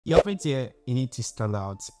You often hear you need to stand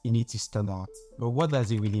out, you need to stand out. But what does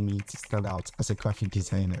it really mean to stand out as a graphic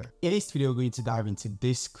designer? In this video, we're going to dive into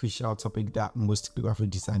this crucial topic that most graphic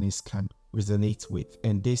designers can resonate with,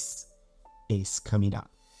 and this is coming up.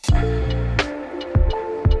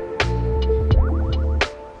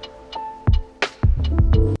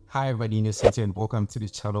 Hi everybody, Innocent here, and welcome to the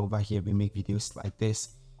channel. Over here we make videos like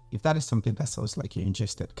this. If that is something that sounds like you're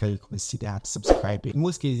interested, can you consider subscribing? In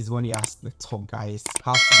most cases, when you ask the top guys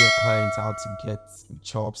how to get clients, how to get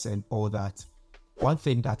jobs and all that, one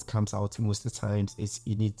thing that comes out most of the times is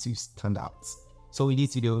you need to stand out. So in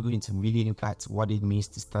this video, we're going to really look at what it means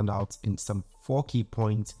to stand out in some 4 key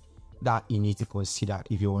points that you need to consider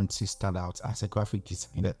if you want to stand out as a graphic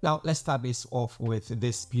designer. Now, let's start this off with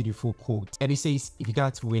this beautiful quote. And it says, if you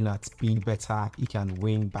can't win at being better, you can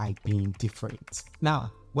win by being different.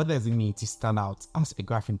 Now, what does it mean to stand out as a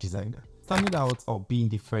graphic designer? Standing out or being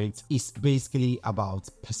different is basically about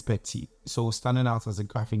perspective. So standing out as a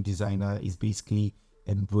graphic designer is basically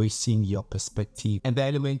embracing your perspective and the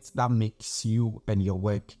elements that makes you and your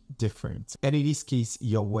work different. And in this case,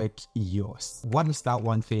 your work is yours. What is that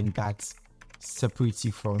one thing that separates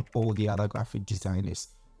you from all the other graphic designers?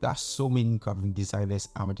 There are so many graphic designers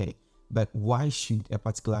out there. But why should a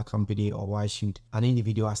particular company or why should an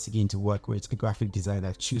individual seeking to work with a graphic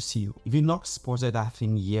designer choose you? If you've not spotted that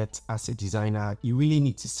thing yet as a designer, you really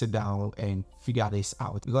need to sit down and figure this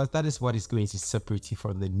out, because that is what is going to separate you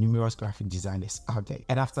from the numerous graphic designers out there.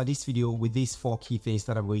 And after this video, with these 4 key things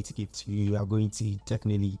that I'm going to give to you, you are going to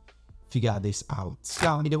definitely figure this out.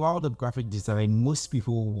 Now, in the world of graphic design, most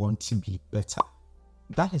people want to be better.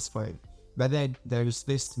 That is fine. But then there is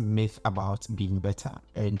this myth about being better,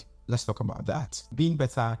 and let's talk about that. Being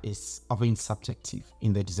better is often subjective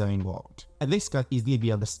in the design world. And this can easily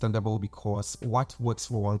be understandable because what works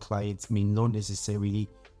for one client may not necessarily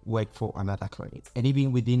work for another client. And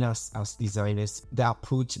even within us as designers, the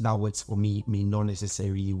approach that works for me may not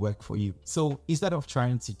necessarily work for you. So instead of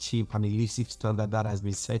trying to achieve an elusive standard that has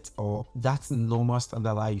been set, or that normal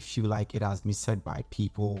standard that you feel like it has been set by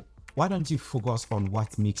people, why don't you focus on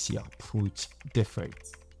what makes your approach different?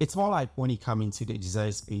 It's more like when you come into the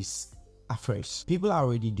design space afresh. People are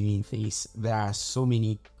already doing things. There are so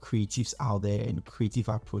many creatives out there and creative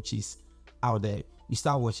approaches out there. You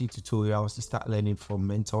start watching tutorials, you start learning from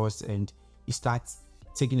mentors, and you start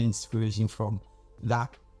taking inspiration from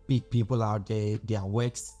that big people out there, their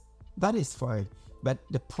works. That is fine. But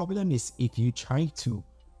the problem is if you try to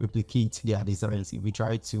replicate their designs, if you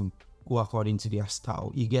try to go according to their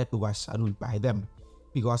style, you get overshadowed by them,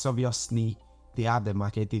 because obviously they have the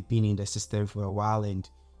market, they've been in the system for a while and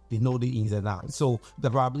they know the ins and outs. So the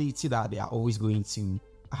probability that they are always going to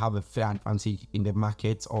have a fair advantage in the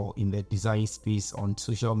market or in the design space on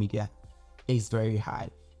social media is very high.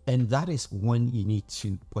 And that is when you need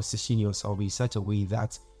to position yourself in such a way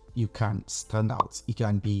that you can stand out, you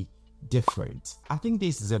can be different. I think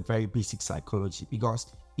this is a very basic psychology,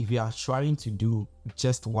 because if you are trying to do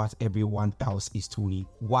just what everyone else is doing,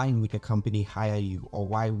 why would a company hire you, or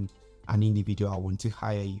why would an individual want to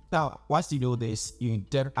hire you? Now, once you know this, you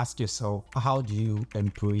then ask yourself, how do you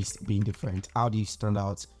embrace being different? How do you stand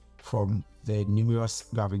out from the numerous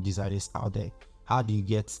graphic designers out there? How do you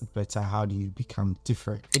get better? How do you become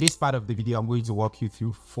different? In this part of the video, I'm going to walk you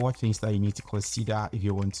through 4 things that you need to consider if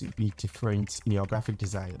you want to be different in your graphic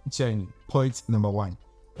design journey. Point number 1.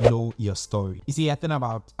 Know your story. You see, the thing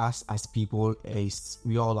about us as people is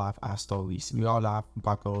we all have our stories. We all have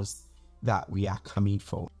backgrounds that we are coming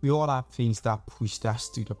from. We all have things that pushed us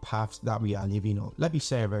to the path that we are living on. Let me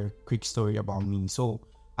share a very quick story about me. So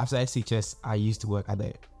after SHS, I used to work at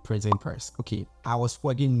the printing press. Okay, I was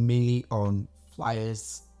working mainly on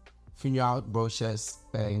flyers, funeral brochures,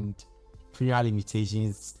 and funeral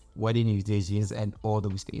invitations, wedding invitations, and all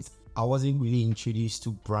those things. I wasn't really introduced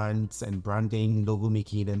to brands and branding, logo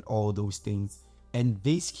making, and all those things. And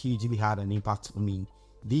this hugely had an impact on me.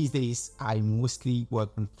 These days, I mostly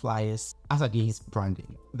work on flyers as against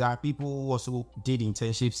branding. There are people who also did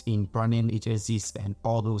internships in branding agencies and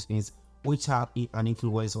all those things, which have an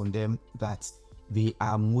influence on them that they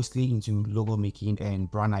are mostly into logo making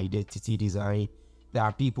and brand identity design. There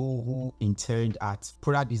are people who interned at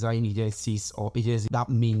product design agencies or agencies that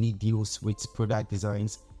mainly deals with product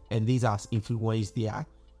designs, and these have influenced their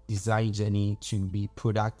design journey to be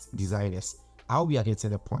product designers. How we are getting to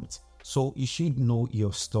the point. So you should know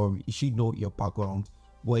your story. You should know your background,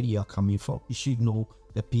 where you are coming from. You should know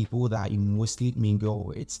the people that you mostly mingle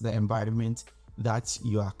with, the environment that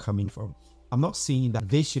you are coming from. I'm not saying that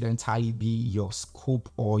this should entirely be your scope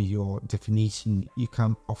or your definition. You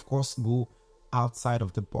can, of course, go outside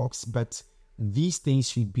of the box, but these things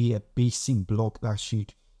should be a basic block that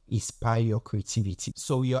should inspire your creativity.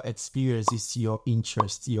 So your experiences, your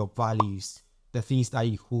interests, your values, the things that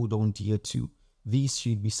you hold on dear to, these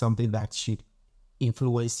should be something that should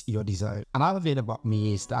influence your design. Another thing about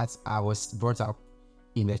me is that I was brought up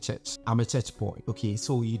in a church. I'm a church boy. Okay,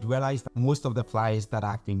 so you'd realize that most of the flyers that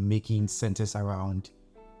I've been making centers around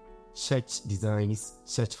church designs,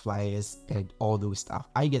 church flyers, and all those stuff.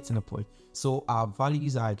 I get to the point. So our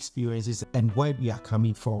values, our experiences, and where we are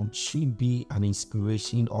coming from should be an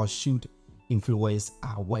inspiration or should influence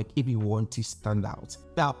our work if you want to stand out.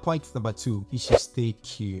 Now, point number 2, you should stay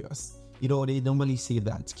curious. You know, they normally say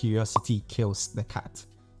that curiosity kills the cat.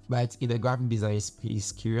 But in the graphic design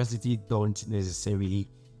space, curiosity don't necessarily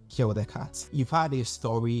kill the cat. You've had a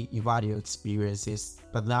story, you've had your experiences,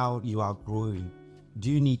 but now you are growing.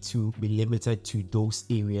 Do you need to be limited to those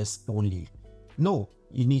areas only? No,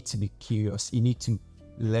 you need to be curious. You need to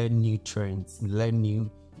learn new trends, learn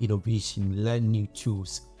new innovation, learn new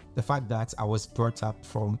tools. The fact that I was brought up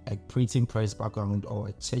from a printing press background or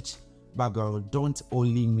a church background don't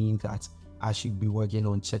only mean that I should be working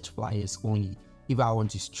on church flyers only if I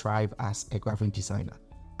want to strive as a graphic designer.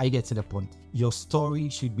 I get to the point. Your story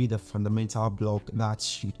should be the fundamental block that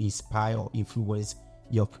should inspire or influence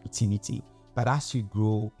your creativity. But as you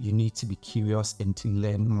grow, you need to be curious and to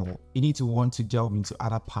learn more. You need to want to delve into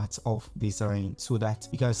other parts of design so that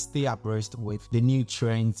you can stay abreast with the new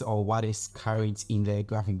trends or what is current in the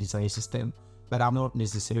graphic design system. But I'm not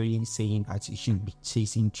necessarily saying that you should be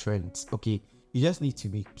chasing trends, okay? You just need to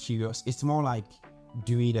be curious. It's more like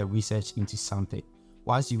doing a research into something.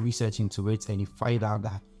 Once you research into it and you find out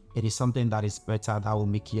that it is something that is better, that will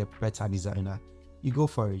make you a better designer, you go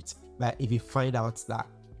for it. But if you find out that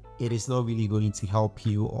it is not really going to help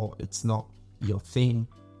you or it's not your thing,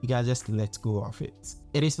 you can just let go of it.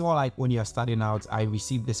 It is more like when you're starting out, I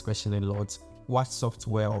received this question a lot. What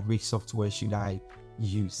software or which software should I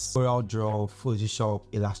use? CorelDRAW, Photoshop,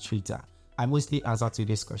 Illustrator. I mostly answer to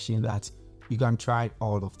this question that you can try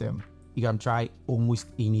all of them. You can try almost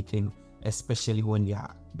anything, especially when you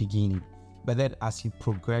are beginning. But then as you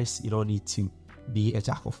progress, you don't need to be a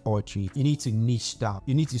jack of all trades. You need to niche down.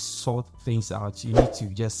 You need to sort things out. You need to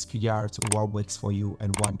just figure out what works for you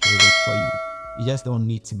and what will work for you. You just don't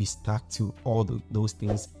need to be stuck to all those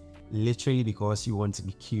things literally because you want to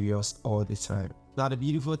be curious all the time. Now, the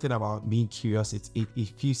beautiful thing about being curious is it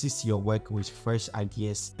infuses your work with fresh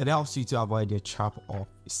ideas. It helps you to avoid the trap of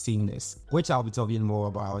sameness, which I'll be talking more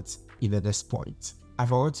about in the next point. I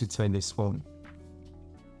forgot to turn this on.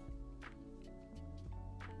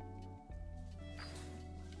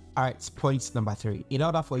 Alright, point number 3. In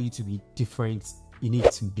order for you to be different, you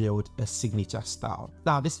need to build a signature style.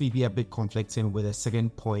 Now, this may be a bit conflicting with the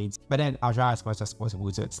second point, but then I'll try as much as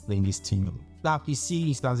possible to explain this to you. Now, you see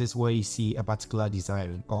instances where you see a particular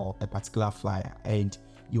design or a particular flyer and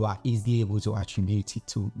you are easily able to attribute it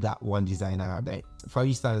to that one designer out there. For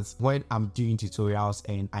instance, when I'm doing tutorials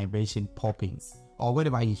and I mention poppins, or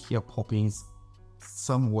whenever you hear poppins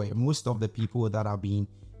somewhere, most of the people that have been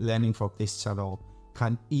learning from this channel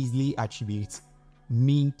can easily attribute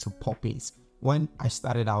me to poppins. When I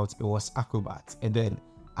started out, it was Acrobat, and then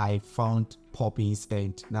I found poppins,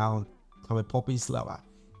 and now I'm a poppins lover.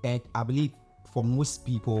 And I believe for most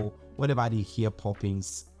people, whenever they hear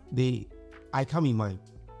poppins, I come in mind,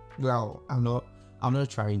 well, I'm not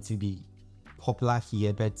trying to be popular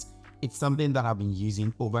here, but it's something that I've been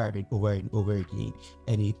using over and over and over again,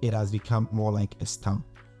 and it has become more like a stamp.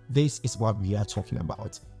 This is what we are talking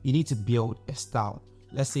about. You need to build a style.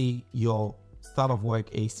 Let's say your style of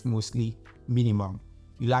work is mostly minimum.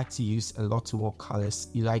 You like to use a lot more colors.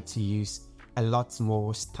 You like to use a lot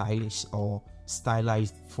more stylish or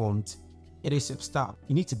stylized font. It is your style.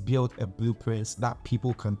 You need to build a blueprint that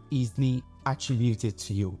people can easily attribute it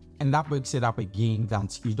to you. And that breaks it up again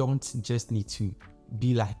that you don't just need to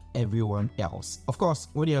be like everyone else. Of course,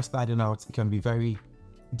 when you're starting out, it can be very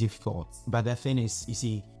difficult, but the thing is, you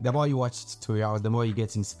see, the more you watch tutorials, the more you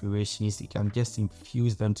get inspirations, you can just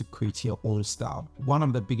infuse them to create your own style. One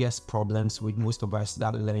of the biggest problems with most of us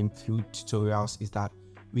that learn through tutorials is that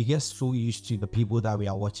we get so used to the people that we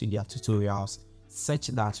are watching their tutorials such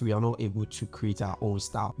that we are not able to create our own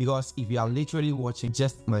style. Because if you are literally watching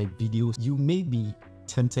just my videos, you may be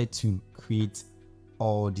tempted to create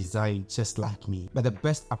or design just like me. But the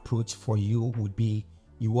best approach for you would be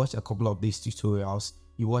you watch a couple of these tutorials,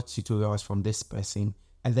 you watch tutorials from this person,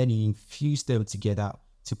 and then you infuse them together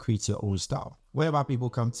to create your own style. Whenever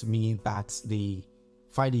people come to me that they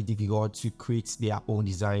find it difficult to create their own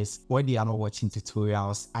designs when they are not watching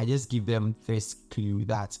tutorials, I just give them this clue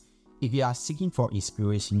that if you are seeking for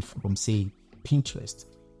inspiration from, say, Pinterest,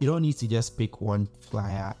 you don't need to just pick one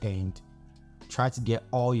flyer and try to get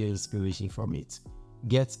all your inspiration from it.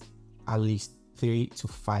 Get at least 3 to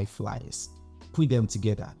 5 flyers. Put them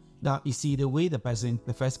together. Now, you see the way the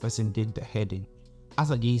first person did the heading,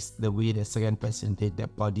 as against the way the second person did the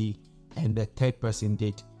body, and the third person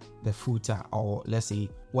did the footer, or let's say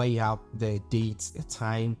where you have the dates, the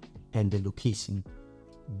time, and the location.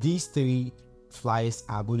 These 3 flyers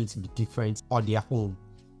are going to be different on their own.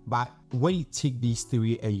 But when you take these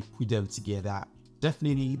 3 and you put them together,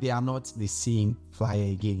 definitely they are not the same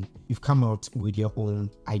flyer again. You've come out with your own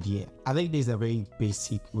idea. I think there's a very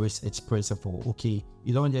basic research principle. Okay,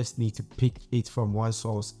 you don't just need to pick it from one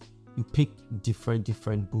source. You pick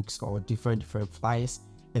different books or different flyers,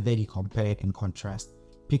 and then you compare and contrast.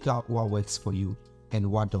 Pick out what works for you and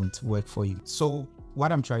what don't work for you. So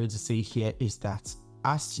what I'm trying to say here is that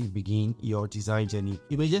as you begin your design journey,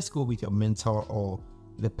 you may just go with your mentor or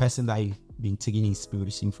the person that you've been taking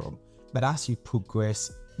inspiration from. But as you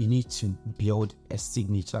progress, you need to build a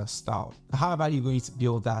signature style. However you're going to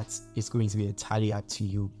build that, it's going to be entirely up to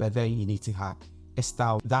you. But then you need to have a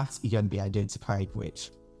style that you can be identified with.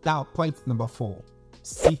 Now, point number 4.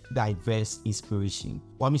 Seek diverse inspiration.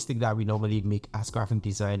 One mistake that we normally make as graphic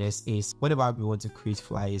designers is whenever we want to create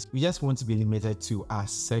flyers, we just want to be limited to our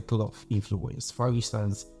circle of influence. For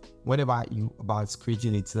instance, whenever you about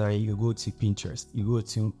creating a design, you go to Pinterest, you go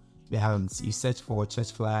to Behance, you search for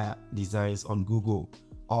church flyer designs on Google,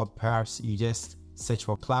 or perhaps you just search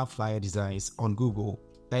for cloud flyer designs on Google.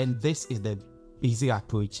 And this is the basic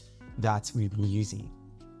approach that we've been using.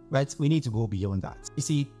 But we need to go beyond that. You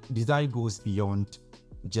see, design goes beyond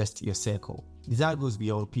just your circle. Design goes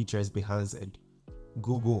beyond Pinterest, Behance, and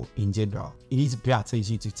Google in general. You need to pay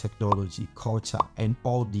attention to technology, culture, and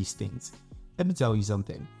all these things. Let me tell you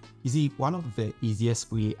something. You see, one of the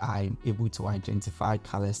easiest way I'm able to identify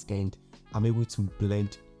colors and I'm able to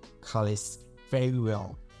blend colors very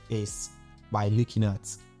well is by looking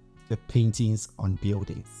at the paintings on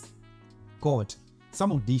buildings. God,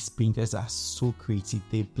 some of these painters are so creative.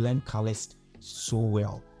 They blend colors so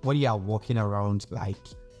well. When you are walking around like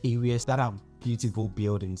areas that are beautiful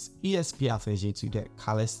buildings, you just pay attention to the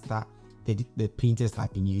colors that the painters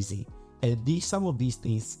have been using. And some of these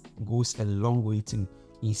things goes a long way to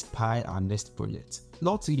inspire our next project.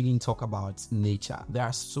 Not to even talk about nature. There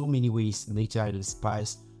are so many ways nature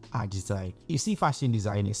inspires our design. You see fashion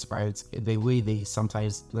designers, right? The way they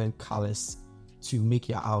sometimes blend colors to make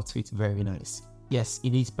your outfit very nice. Yes,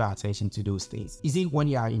 you need to pay attention to those things. You see, when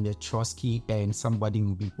you are in the Trotsky and somebody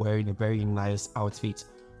will be wearing a very nice outfit,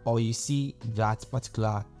 or you see that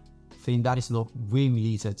particular thing that is not really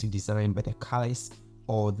related to design, but the colors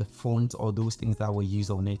or the font or those things that were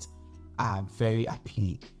used on it are very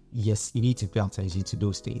appealing. Yes, you need to pay attention to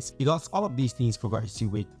those things, because all of these things provide you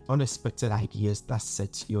with unexpected ideas that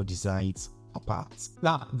set your designs apart.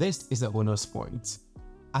 Now, this is a bonus point.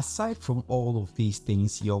 Aside from all of these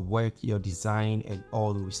things, your work, your design, and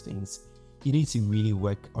all those things, you need to really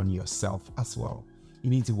work on yourself as well. You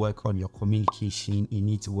need to work on your communication. You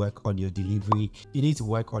need to work on your delivery. You need to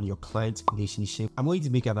work on your client relationship. I'm going to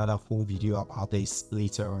make another full video about this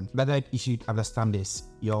later on. But then you should understand this.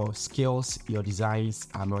 Your skills, your designs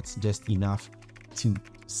are not just enough to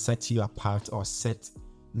set you apart or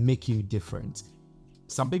make you different.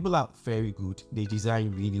 Some people are very good. They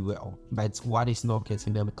design really well. But what is not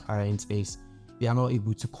getting them clients is they are not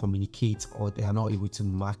able to communicate, or they are not able to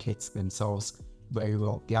market themselves very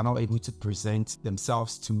well. They are not able to present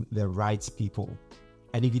themselves to the right people.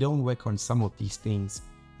 And if you don't work on some of these things,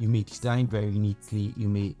 you may design very neatly, you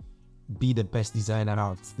may be the best designer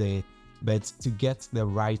out there, but to get the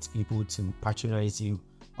right people to patronize you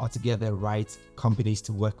or to get the right companies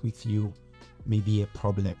to work with you may be a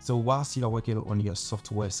problem. So whilst you're working on your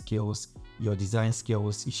software skills, your design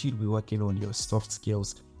skills, you should be working on your soft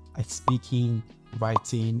skills like speaking,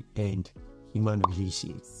 writing, and human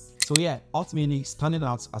relations. So yeah, ultimately, standing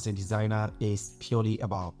out as a designer is purely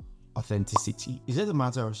about authenticity. It's just a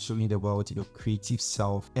matter of showing the world your creative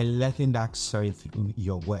self and letting that shine through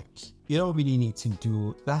your work. You don't really need to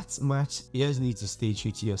do that much. You just need to stay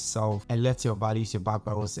true to yourself and let your values, your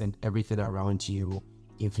backgrounds, and everything around you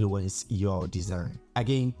influence your design.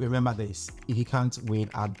 Again, remember this: if you can't win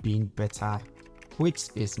at being better, which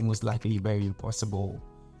is most likely very impossible,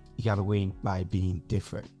 you can win by being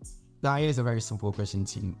different. Now, here's a very simple question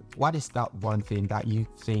to you. What is that one thing that you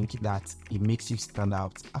think that it makes you stand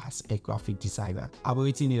out as a graphic designer? I'll be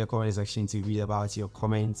waiting in the comment section to read about your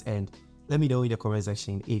comments, and let me know in the comment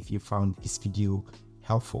section if you found this video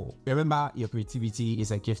helpful. Remember, your creativity is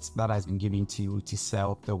a gift that has been given to you to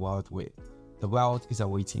serve the world with. The world is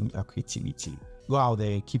awaiting your creativity. Go out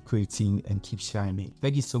there, keep creating and keep shining.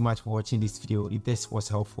 Thank you so much for watching this video. If this was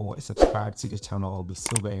helpful, subscribe to the channel. I'll be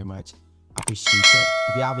so very much appreciated.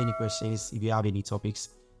 If you have any questions, if you have any topics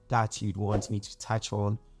that you'd want me to touch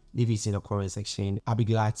on, leave it in the comment section. I'll be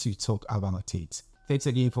glad to talk about it. Thanks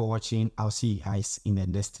again for watching. I'll see you guys in the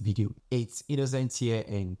next video. It's Innocent here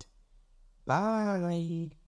and bye.